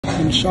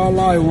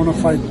inshallah I want to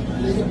fight.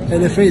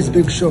 LFA is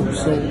big show,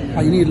 so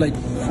I need like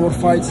 4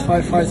 fights,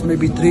 5 fights,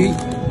 maybe 3.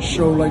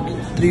 Show like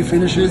 3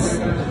 finishes,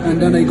 and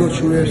then I go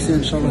to UFC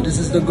inshallah. This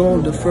is the goal.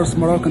 The first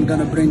Moroccan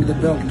gonna bring the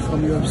belt from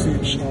UFC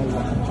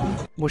inshallah.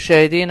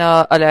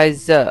 مشاهدينا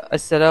الأعزاء،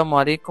 السلام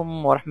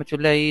عليكم ورحمة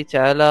الله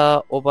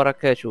تعالى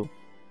وبركاته.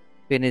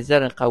 في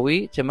نزال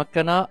قوي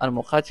تمكن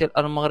المقاتل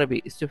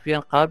المغربي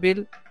سفيان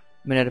قابيل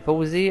من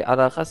الفوز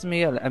على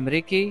خصمه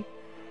الأمريكي،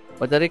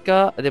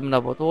 وذلك ضمن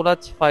بطولة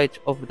فايت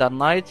اوف ذا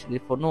نايت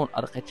للفنون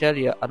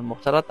القتالية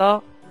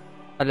المختلطة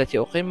التي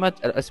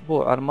أقيمت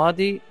الأسبوع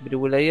الماضي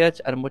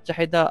بالولايات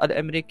المتحدة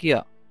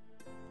الأمريكية.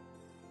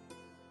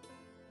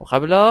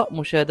 وقبل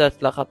مشاهدة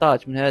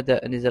لقطات من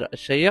هذا النزال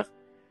الشيق،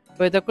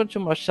 فإذا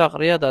كنتم عشاق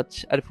رياضة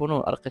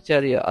الفنون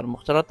القتالية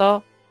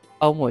المختلطة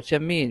أو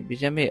مهتمين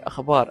بجميع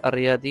أخبار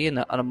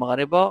الرياضيين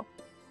المغاربة،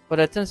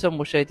 فلا تنسوا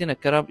مشاهدينا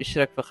الكرام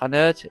الاشتراك في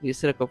القناة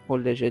ليصلكم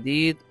كل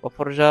جديد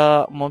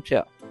وفرجة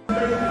ممتعة.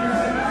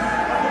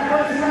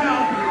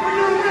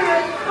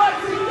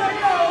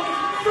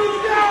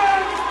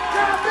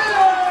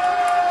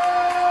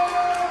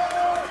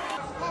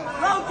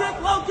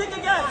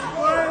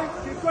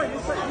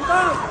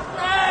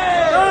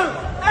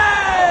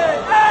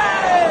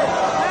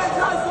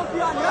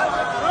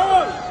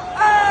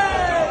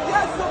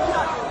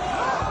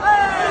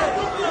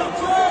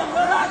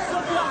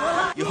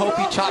 You hope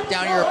you chop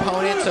down your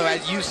opponent, so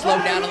as you slow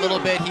down a little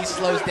bit, he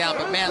slows down.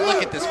 But man,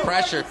 look at this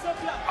pressure.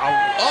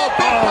 Oh,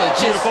 big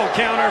punches. Beautiful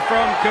counter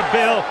from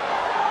Qaabil.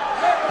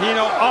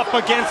 Up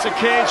against the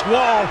cage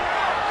wall.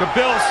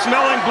 Qaabil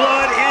smelling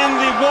blood in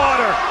the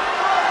water.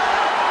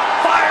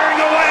 Firing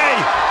away.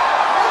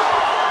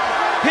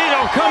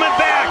 Pino coming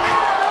back.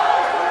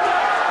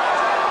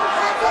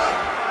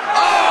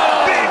 Oh,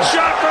 big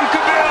shot from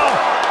Qaabil.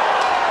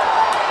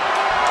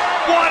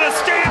 What a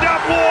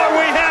stand-up war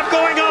we have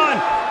going on.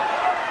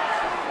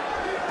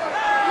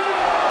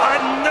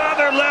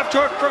 Another left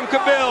hook from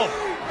Qaabil.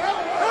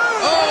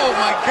 Oh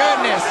my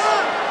goodness.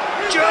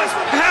 Just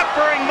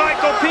peppering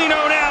Michael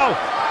Pino now.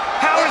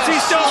 How is he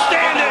still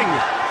standing?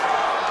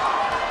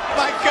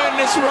 My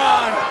goodness,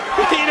 Ron.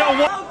 Pino.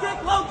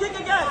 Low kick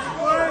again.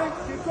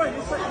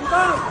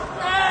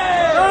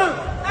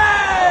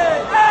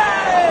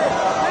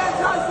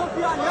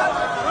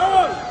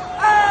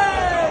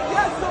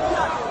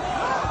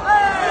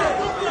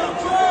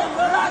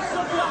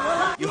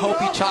 You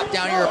hope you chop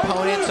down your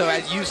opponent, so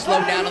as you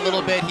slow down a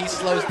little bit, he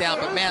slows down.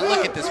 But man,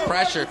 look at this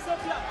pressure.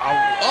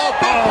 Oh,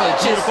 big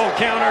punches. Beautiful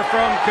counter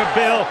from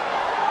Qaabil.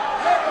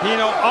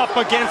 Up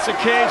against the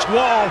cage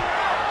wall.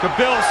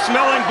 Qaabil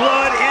smelling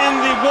blood in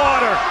the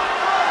water.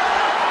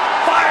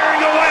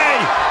 Firing away.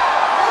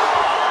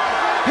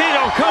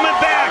 Pino coming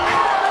back.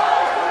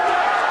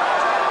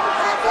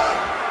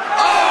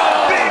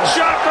 Oh, big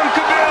shot from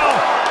Qaabil.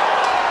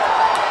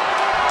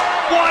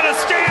 What a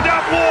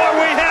stand-up war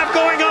we have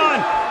going on.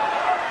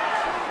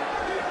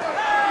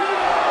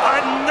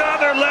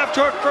 Another left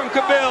hook from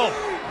Qaabil.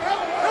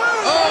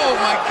 Oh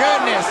my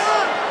goodness.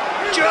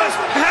 Just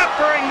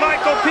peppering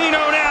Michael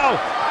Pino now.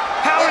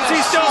 How is he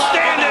still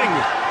standing?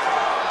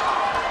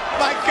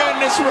 My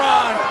goodness,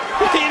 Ron.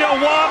 Pino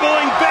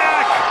wobbling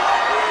back.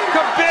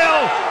 Qaabil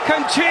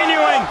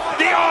continuing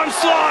the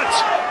onslaught.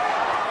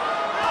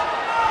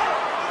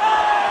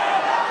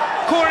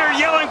 Corner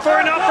yelling for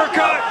an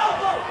uppercut.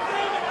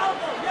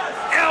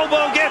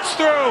 Elbow gets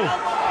through.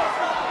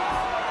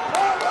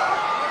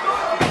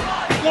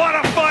 What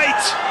a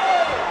fight!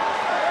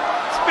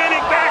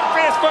 Spinning back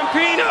fist from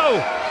Pino.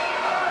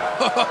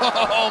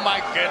 Oh my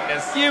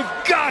goodness. You've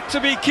got to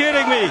be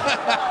kidding me.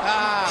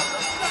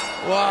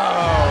 Whoa.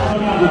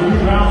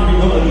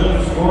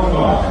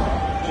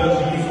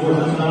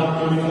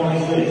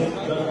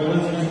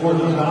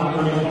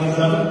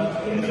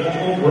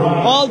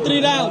 All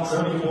 3 rounds.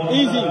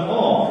 Easy.